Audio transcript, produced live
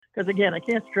Because again, I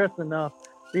can't stress enough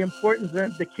the importance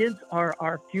that the kids are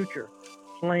our future,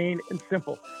 plain and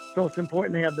simple. So it's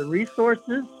important to have the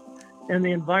resources and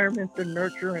the environment to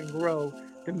nurture and grow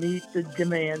to meet the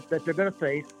demands that they're going to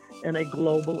face in a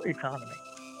global economy.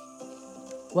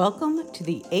 Welcome to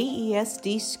the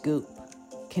AESD Scoop,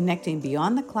 connecting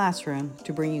beyond the classroom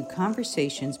to bring you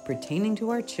conversations pertaining to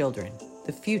our children,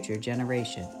 the future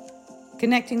generation.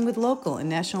 Connecting with local and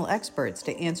national experts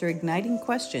to answer igniting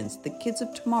questions the kids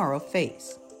of tomorrow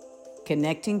face.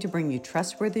 Connecting to bring you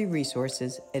trustworthy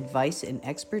resources, advice, and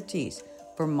expertise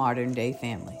for modern-day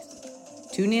families.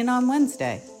 Tune in on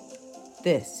Wednesday.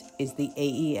 This is the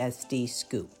AESD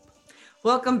Scoop.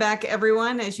 Welcome back,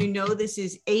 everyone. As you know, this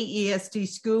is AESD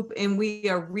Scoop, and we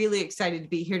are really excited to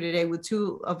be here today with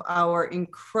two of our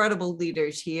incredible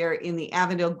leaders here in the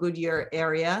Avondale-Goodyear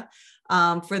area.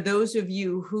 For those of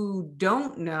you who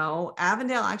don't know,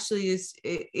 Avondale actually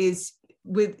is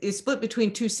split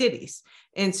between two cities.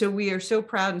 And so we are so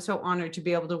proud and so honored to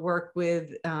be able to work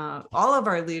with all of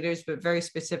our leaders, but very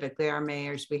specifically our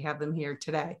mayors. We have them here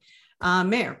today.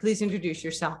 Mayor, please introduce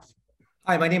yourself.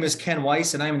 Hi, my name is Ken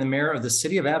Weiss, and I'm the mayor of the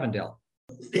city of Avondale.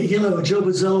 Hello, Joe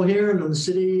Bizzello here, and I'm the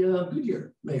city of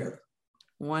Goodyear mayor.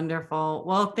 Wonderful.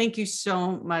 Well, thank you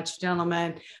so much,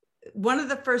 gentlemen. One of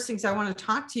the first things I want to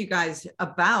talk to you guys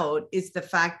about is the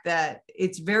fact that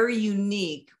it's very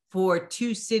unique for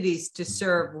two cities to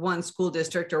serve one school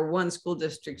district or one school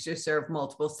district to serve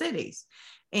multiple cities.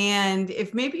 And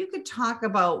if maybe you could talk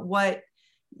about what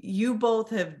you both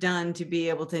have done to be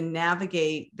able to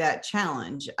navigate that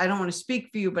challenge. I don't want to speak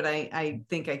for you, but I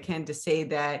think I can to say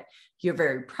that you're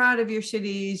very proud of your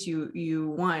cities.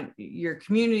 You want your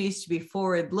communities to be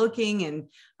forward looking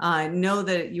and know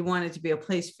that you want it to be a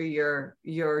place for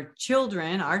your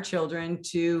children, our children,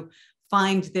 to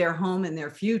find their home and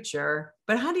their future.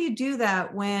 But how do you do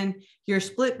that when you're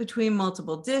split between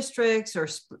multiple districts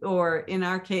or in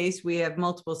our case, we have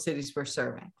multiple cities we're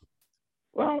serving?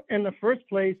 Well, in the first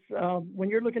place, when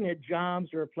you're looking at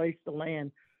jobs or a place to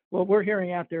land, what we're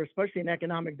hearing out there, especially in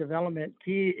economic development,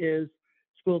 key is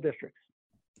school districts.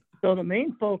 So the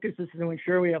main focus is to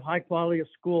ensure we have high quality of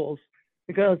schools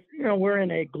because, we're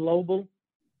in a global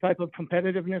type of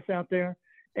competitiveness out there.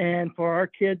 And for our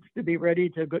kids to be ready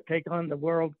to take on the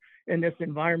world in this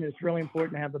environment, it's really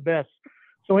important to have the best.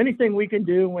 So anything we can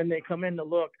do when they come in to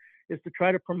look is to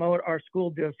try to promote our school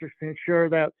districts to ensure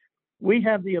that we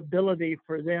have the ability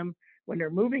for them when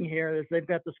they're moving here is they've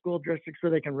got the school districts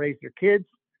where they can raise their kids,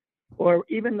 or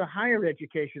even the higher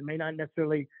education may not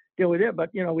necessarily deal with it. But,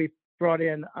 we've brought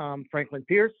in Franklin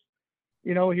Pierce,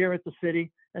 here at the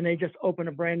city, and they just opened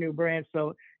a brand new branch.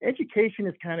 So education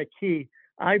is kind of key,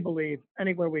 I believe,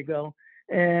 anywhere we go.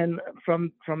 And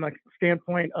from a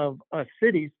standpoint of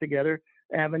cities together,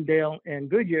 Avondale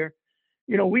and Goodyear,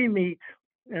 we meet,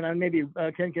 and maybe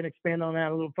Ken can expand on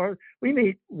that a little further. We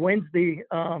meet Wednesday,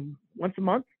 once a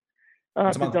month,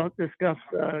 to discuss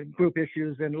group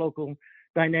issues and local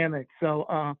dynamics.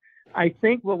 So I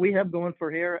think what we have going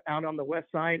for here out on the west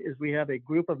side is we have a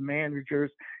group of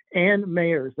managers and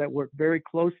mayors that work very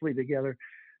closely together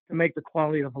to make the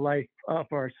quality of life for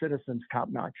our citizens top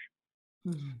notch.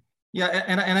 Mm-hmm. Yeah,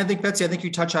 and I think, Betsy, I think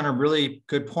you touch on a really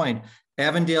good point.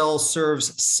 Avondale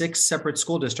serves 6 separate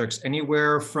school districts,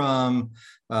 anywhere from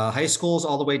high schools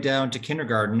all the way down to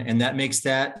kindergarten. And that makes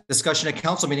that discussion at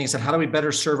council meetings on how do we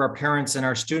better serve our parents and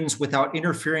our students without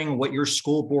interfering what your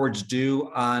school boards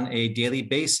do on a daily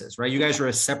basis, right? You guys are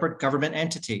a separate government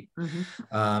entity.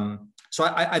 Mm-hmm. So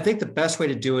I think the best way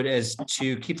to do it is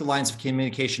to keep the lines of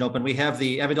communication open.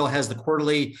 Avondale has the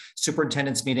quarterly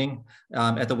superintendent's meeting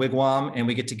at the Wigwam, and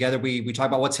we get together. We talk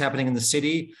about what's happening in the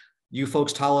city. You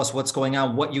folks tell us what's going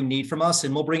on, what you need from us,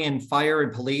 and we'll bring in fire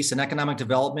and police and economic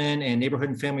development and neighborhood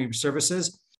and family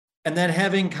services. And then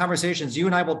having conversations.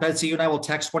 Betsy, you and I will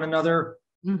text one another.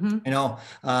 Mm-hmm.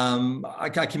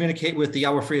 I communicate with the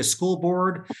Agua Fria School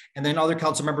Board, and then other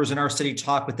council members in our city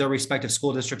talk with their respective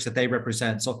school districts that they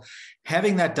represent. So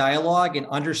having that dialogue and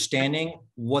understanding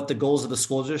what the goals of the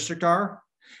school district are,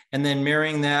 and then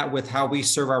marrying that with how we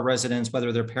serve our residents,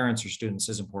 whether they're parents or students,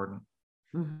 is important.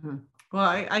 Mm-hmm.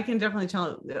 Well, I can definitely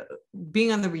tell,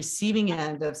 being on the receiving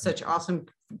end of such awesome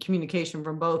communication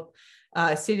from both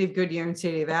City of Goodyear and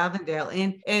City of Avondale,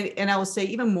 and I will say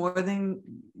even more than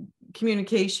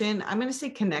communication, I'm going to say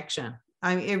connection.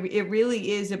 I mean, it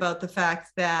really is about the fact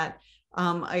that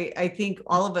I think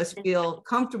all of us feel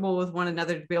comfortable with one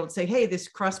another to be able to say, hey, this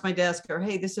crossed my desk, or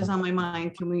hey, this is on my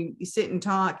mind. Can we sit and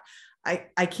talk?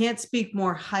 I can't speak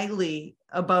more highly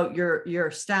about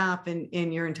your staff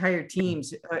and your entire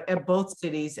teams at both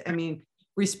cities. I mean,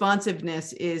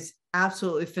 responsiveness is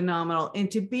absolutely phenomenal. And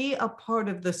to be a part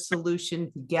of the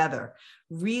solution together,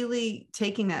 really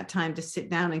taking that time to sit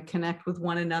down and connect with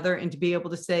one another, and to be able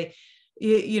to say,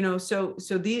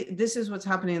 this is what's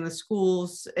happening in the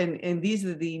schools, and these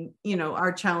are the,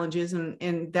 our challenges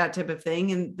and that type of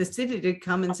thing. And the city did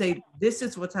come and say, this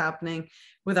is what's happening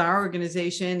with our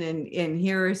organization, and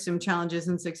here are some challenges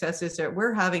and successes that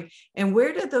we're having. And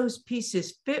where do those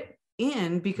pieces fit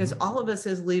in? Because all of us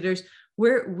as leaders,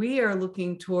 we are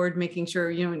looking toward making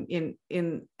sure,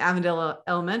 in Avondale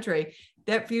Elementary,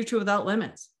 that future without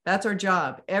limits, that's our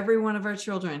job. Every one of our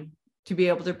children to be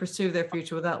able to pursue their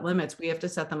future without limits, we have to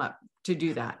set them up to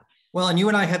do that. Well, and you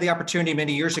and I had the opportunity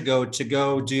many years ago to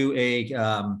go do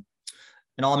an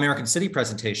All-American City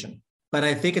presentation. But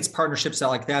I think it's partnerships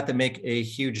like that make a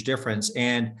huge difference.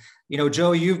 And,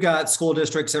 Joe, you've got school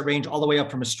districts that range all the way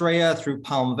up from Estrella through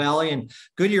Palm Valley, and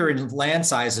Goodyear in land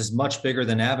size is much bigger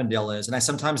than Avondale is. And I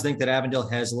sometimes think that Avondale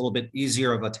has a little bit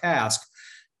easier of a task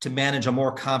to manage a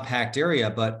more compact area.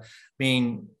 But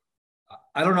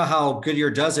I don't know how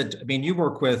Goodyear does it. You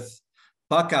work with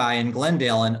Buckeye and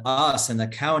Glendale and us and the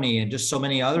county and just so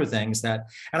many other things and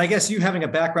I guess you having a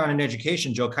background in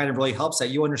education, Joe, kind of really helps that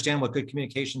you understand what good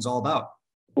communication is all about.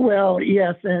 Well,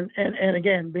 yes. And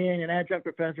again, being an adjunct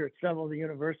professor at several of the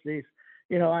universities,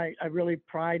 I really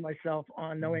pride myself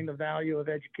on knowing the value of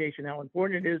education, how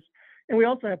important it is. And we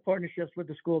also have partnerships with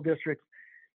the school districts.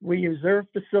 We use their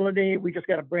facility. We just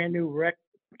got a brand new rec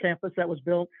campus that was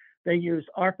built. They use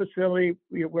our facility.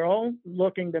 We're all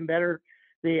looking to better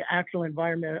the actual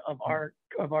environment of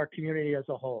our community as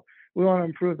a whole. We want to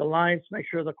improve the lives, make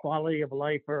sure the quality of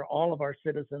life for all of our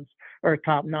citizens are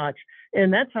top notch.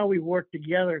 And that's how we work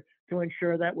together to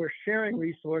ensure that we're sharing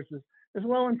resources as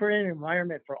well, and for an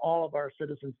environment for all of our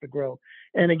citizens to grow.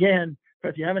 And again,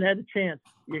 if you haven't had the chance,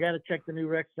 you got to check the new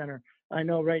rec center. I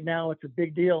know right now it's a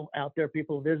big deal out there,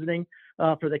 people visiting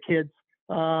for the kids.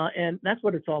 And that's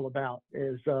what it's all about,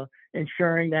 is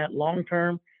ensuring that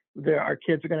long-term, our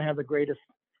kids are going to have the greatest,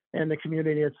 and the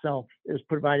community itself is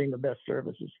providing the best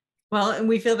services. Well, and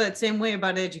we feel that same way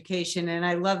about education. And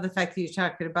I love the fact that you're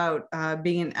talking about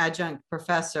being an adjunct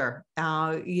professor,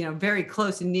 very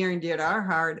close and near and dear to our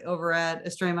heart over at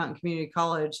Estrella Mountain Community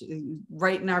College,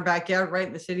 right in our backyard, right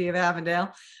in the city of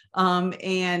Avondale,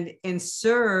 and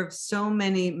serve so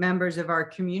many members of our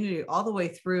community all the way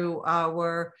through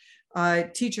our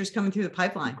teachers coming through the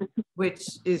pipeline, which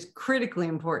is critically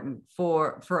important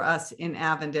for us in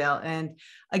Avondale. And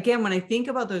again, when I think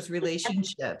about those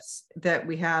relationships that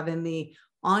we have in the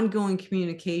ongoing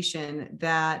communication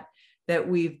that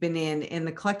we've been in, and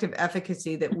the collective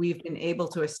efficacy that we've been able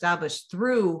to establish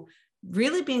through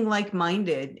really being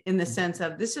like-minded, in the sense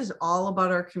of, this is all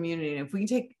about our community. And if we can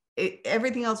take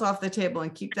everything else off the table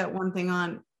and keep that one thing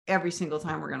on every single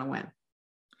time, we're going to win.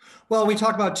 Well, we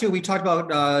talked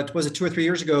about, was it 2 or 3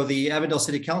 years ago, the Avondale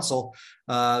City Council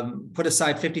put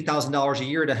aside $50,000 a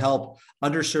year to help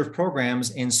underserved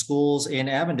programs in schools in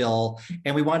Avondale.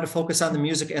 And we wanted to focus on the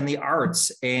music and the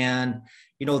arts. And,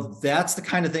 that's the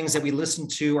kind of things that we listened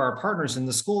to our partners in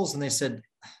the schools. And they said,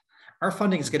 our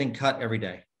funding is getting cut every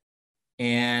day.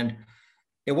 And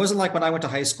it wasn't like when I went to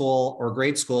high school or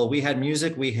grade school. We had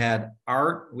music, we had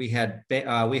art, we had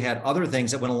other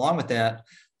things that went along with that,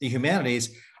 the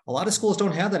humanities. A lot of schools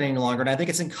don't have that any longer. And I think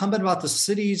it's incumbent about the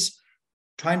cities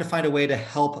trying to find a way to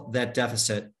help that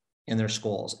deficit in their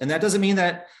schools. And that doesn't mean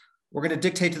that we're going to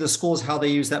dictate to the schools how they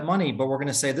use that money, but we're going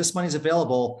to say, this money is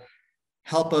available.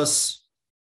 Help us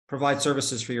provide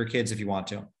services for your kids if you want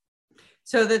to.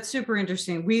 So that's super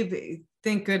interesting. We've,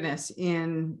 thank goodness,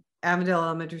 in Avondale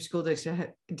Elementary School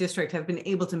District have been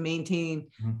able to maintain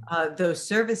those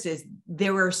services.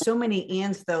 There were so many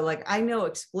ands, though. Like, I know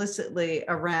explicitly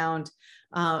around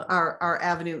our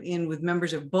avenue in with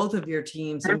members of both of your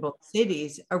teams in both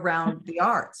cities around the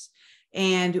arts.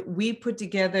 And we put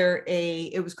together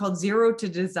it was called Zero to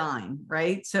Design,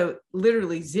 right? So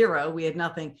literally zero, we had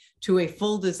nothing, to a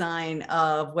full design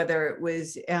of whether it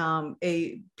was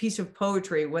a piece of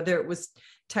poetry, whether it was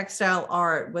textile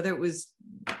art, whether it was,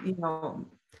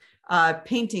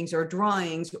 paintings or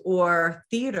drawings or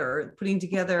theater, putting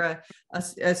together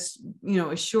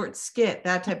a short skit,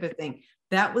 that type of thing.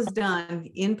 That was done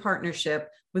in partnership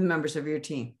with members of your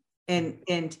team. And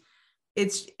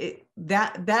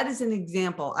that is an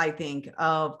example, I think,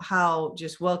 of how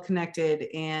just well-connected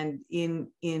and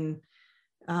in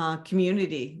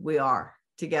community we are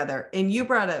together. And you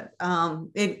brought up,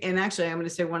 and actually I'm going to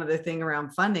say one other thing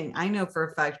around funding. I know for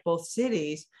a fact both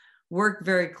cities work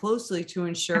very closely to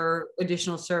ensure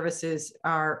additional services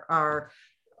are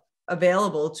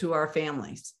available to our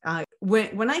families.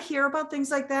 When I hear about things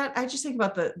like that, I just think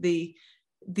about the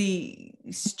the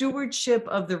stewardship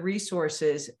of the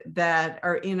resources that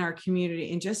are in our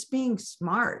community and just being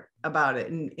smart about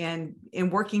it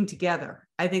and working together.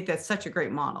 I think that's such a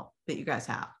great model that you guys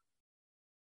have.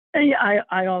 And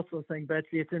I also think,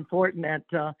 Betsy, it's important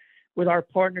that with our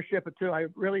partnership too, I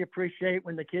really appreciate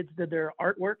when the kids did their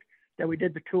artwork, that we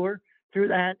did the tour through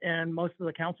that, and most of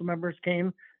the council members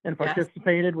came and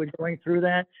participated with going through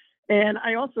that. And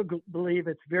I also believe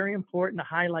it's very important to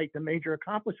highlight the major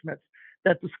accomplishments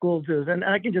that the school does. And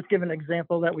I can just give an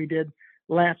example that we did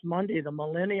last Monday. The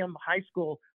Millennium High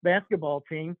School basketball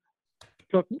team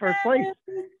took first place,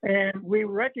 and we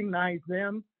recognized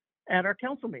them at our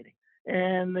council meeting.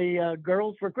 And the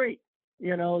girls were great,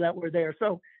 that were there.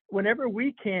 So whenever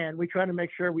we can, we try to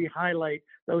make sure we highlight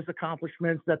those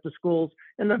accomplishments that the schools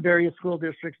and the various school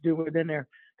districts do within there.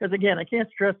 Because again, I can't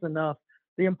stress enough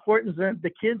the importance that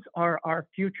the kids are our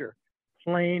future,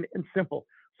 plain and simple.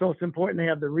 So it's important to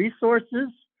have the resources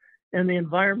and the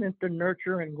environment to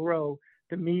nurture and grow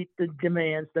to meet the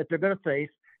demands that they're going to face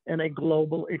in a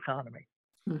global economy.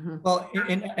 Mm-hmm. Well,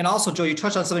 and also, Joe, you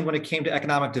touched on something when it came to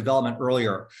economic development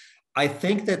earlier. I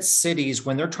think that cities,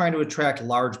 when they're trying to attract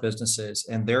large businesses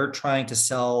and they're trying to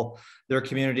sell their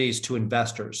communities to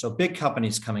investors, so big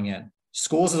companies coming in,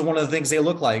 schools is one of the things they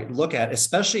look at,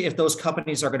 especially if those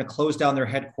companies are going to close down their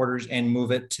headquarters and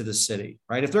move it to the city,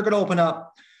 right? If they're going to open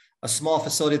up a small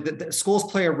facility, the schools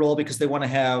play a role because they want to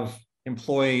have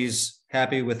employees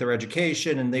happy with their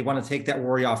education and they want to take that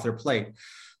worry off their plate.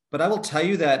 But I will tell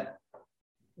you that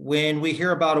when we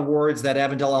hear about awards that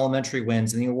Avondale Elementary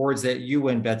wins and the awards that you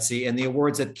win, Betsy, and the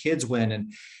awards that kids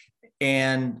win,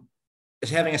 and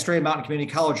having a Estrella Mountain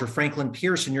Community College or Franklin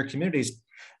Pierce in your communities,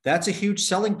 that's a huge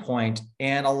selling point.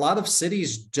 And a lot of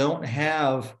cities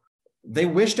they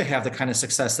wish to have the kind of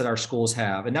success that our schools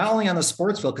have. And not only on the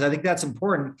sports field, because I think that's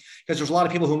important, because there's a lot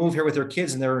of people who move here with their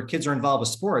kids and their kids are involved with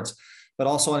sports, but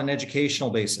also on an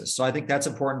educational basis. So I think that's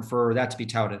important for that to be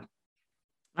touted.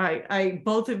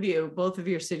 Both of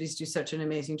your cities do such an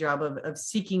amazing job of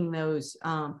seeking those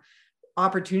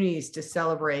opportunities to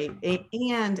celebrate.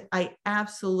 And I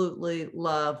absolutely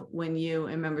love when you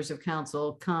and members of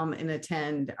council come and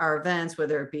attend our events,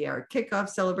 whether it be our kickoff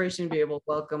celebration, be able to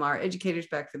welcome our educators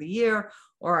back for the year,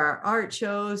 or our art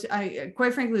shows.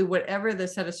 Quite frankly, whatever the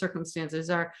set of circumstances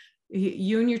are,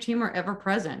 you and your team are ever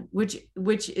present, which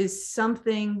is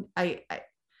something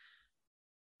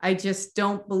I just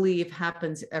don't believe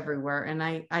happens everywhere. And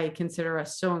I consider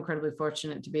us so incredibly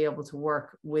fortunate to be able to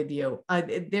work with you.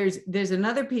 There's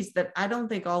another piece that I don't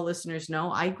think all listeners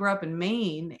know. I grew up in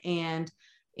Maine, and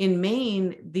in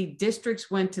Maine, the districts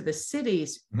went to the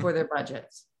cities for their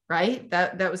budgets, right?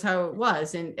 That was how it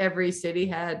was. And every city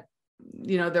had,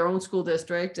 their own school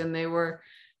district, and they were,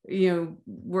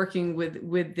 working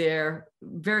with their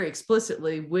very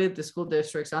explicitly with the school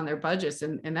districts on their budgets.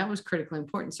 And that was critically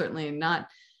important, certainly, and not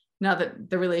that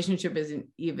the relationship isn't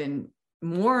even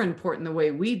more important the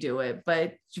way we do it,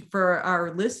 but for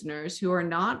our listeners who are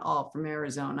not all from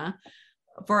Arizona,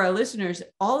 for our listeners,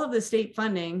 all of the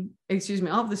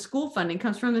all of the school funding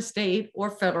comes from the state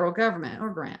or federal government or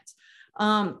grants.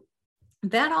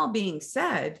 That all being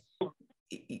said,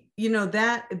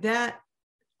 that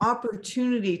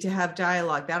opportunity to have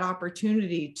dialogue, that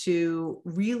opportunity to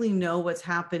really know what's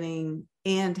happening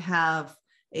and have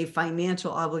a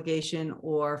financial obligation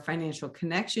or financial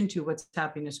connection to what's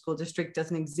happening in a school district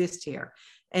doesn't exist here.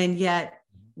 And yet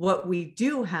what we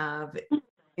do have,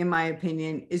 in my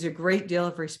opinion, is a great deal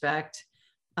of respect,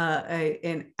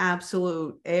 an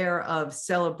absolute air of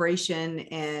celebration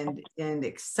and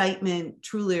excitement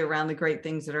truly around the great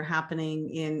things that are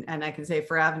happening and I can say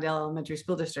for Avondale Elementary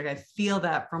School District, I feel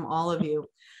that from all of you.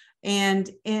 And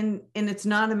it's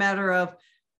not a matter of,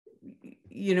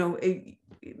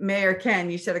 Mayor Ken,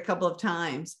 you said a couple of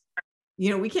times,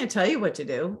 we can't tell you what to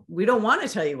do. We don't want to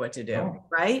tell you what to do,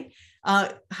 right?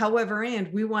 However,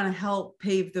 and we want to help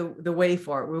pave the way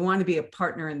for it. We want to be a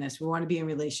partner in this. We want to be in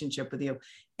relationship with you.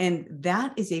 And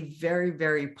that is a very,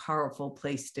 very powerful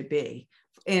place to be.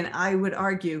 And I would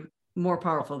argue more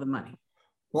powerful than money.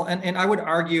 Well, and I would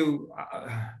argue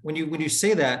when you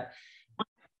say that,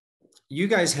 you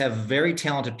guys have very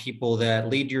talented people that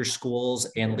lead your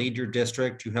schools and lead your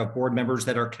district. You have board members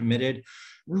that are committed,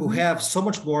 who have so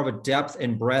much more of a depth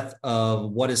and breadth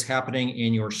of what is happening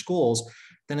in your schools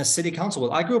than a city council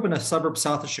will. I grew up in a suburb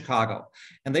south of Chicago,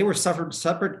 and they were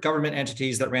separate government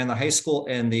entities that ran the high school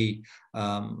and the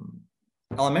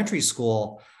elementary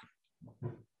school.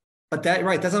 But that's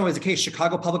not always the case.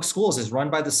 Chicago Public Schools is run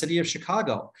by the city of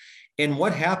Chicago. And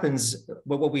what happens,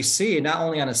 what we see, not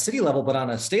only on a city level, but on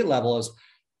a state level, is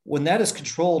when that is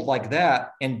controlled like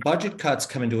that and budget cuts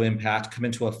come into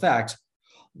effect,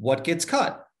 what gets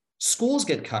cut? Schools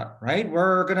get cut, right?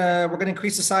 We're gonna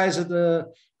increase the size of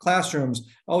the classrooms.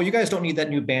 Oh, you guys don't need that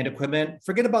new band equipment.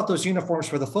 Forget about those uniforms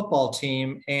for the football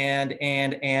team. And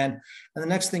the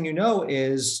next thing you know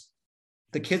is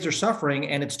the kids are suffering,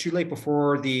 and it's too late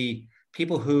before the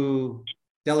people who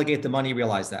delegate the money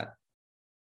realize that.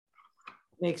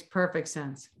 Makes perfect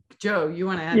sense. Joe, you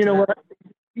want to add You to know that?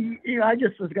 what? I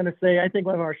just was going to say, I think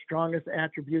one of our strongest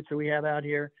attributes that we have out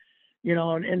here,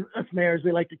 and us mayors,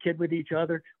 we like to kid with each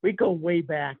other. We go way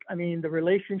back. I mean, the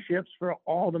relationships for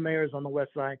all the mayors on the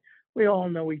west side, we all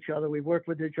know each other. We've worked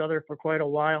with each other for quite a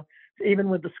while, even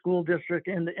with the school district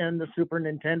and the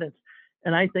superintendents.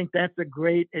 And I think that's a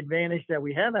great advantage that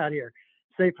we have out here.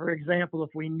 Say, for example, if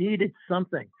we needed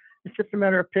something, it's just a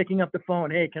matter of picking up the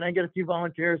phone. Hey, can I get a few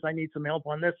volunteers? I need some help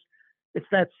on this. It's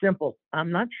that simple.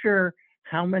 I'm not sure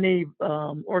how many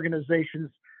organizations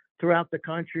throughout the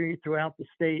country, throughout the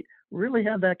state, really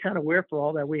have that kind of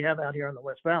wherewithal that we have out here in the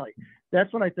West Valley.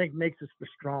 That's what I think makes us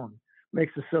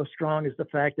so strong is the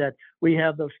fact that we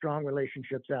have those strong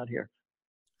relationships out here.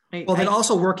 Well, then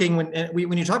also working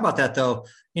when you talk about that, though,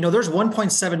 there's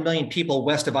 1.7 million people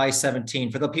west of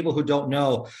I-17. For the people who don't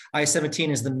know, I-17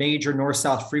 is the major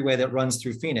north-south freeway that runs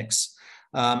through Phoenix.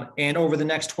 And over the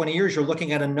next 20 years, you're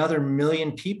looking at another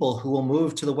million people who will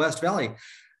move to the West Valley.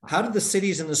 How do the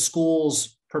cities and the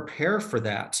schools prepare for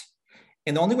that?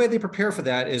 And the only way they prepare for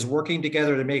that is working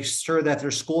together to make sure that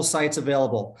there's school sites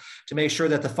available, to make sure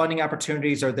that the funding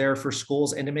opportunities are there for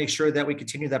schools, and to make sure that we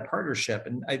continue that partnership.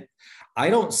 And I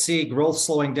don't see growth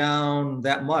slowing down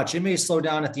that much. It may slow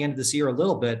down at the end of this year a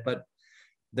little bit, but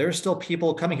there's still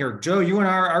people coming here. Joe, you and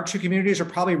our two communities are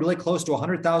probably really close to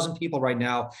 100,000 people right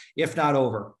now, if not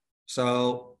over.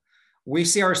 So we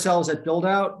see ourselves at build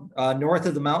out north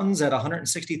of the mountains at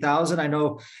 160,000. I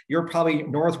know you're probably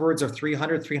northwards of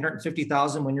 300,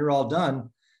 350,000 when you're all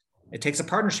done. It takes a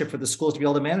partnership for the schools to be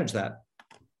able to manage that.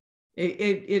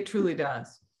 It truly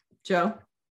does. Joe?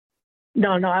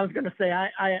 No, I was going to say,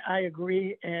 I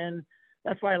agree. And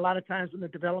that's why a lot of times when the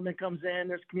development comes in,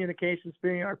 there's communications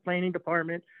between our planning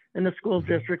department and the school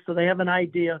district. So they have an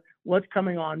idea what's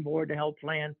coming on board to help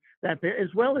plan that, as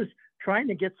well as trying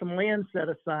to get some land set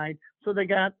aside so they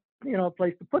got a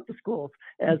place to put the schools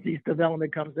as these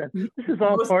development comes in. This is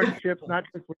all partnerships, not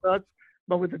just with us,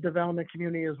 but with the development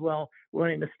community as well,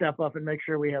 willing to step up and make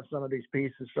sure we have some of these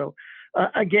pieces. So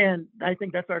again, I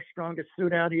think that's our strongest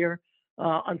suit out here.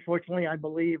 Unfortunately, I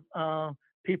believe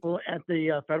people at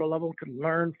the federal level can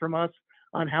learn from us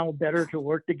on how better to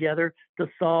work together to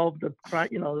solve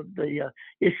the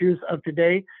issues of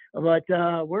today. But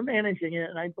we're managing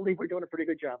it, and I believe we're doing a pretty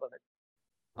good job of it.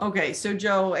 Okay, so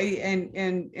Joe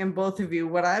and both of you,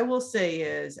 what I will say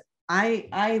is I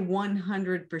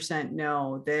 100%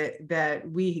 know that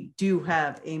we do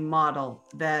have a model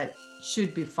that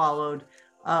should be followed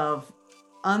of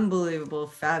unbelievable,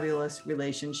 fabulous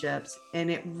relationships, and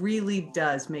it really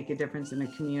does make a difference in the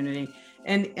community.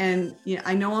 And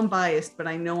I know I'm biased, but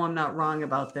I know I'm not wrong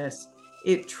about this.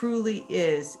 It truly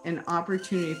is an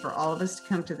opportunity for all of us to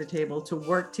come to the table, to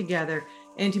work together,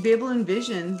 and to be able to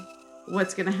envision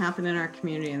what's going to happen in our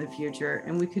community in the future.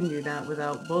 And we couldn't do that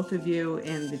without both of you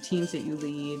and the teams that you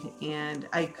lead. And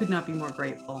I could not be more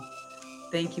grateful.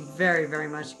 Thank you very, very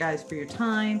much, guys, for your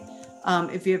time.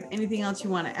 If you have anything else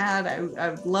you want to add, I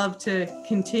would love to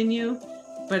continue,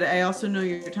 but I also know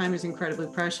your time is incredibly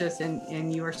precious,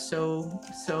 and you are so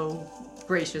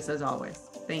gracious as always.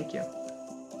 Thank you.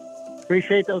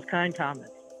 Appreciate those kind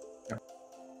comments.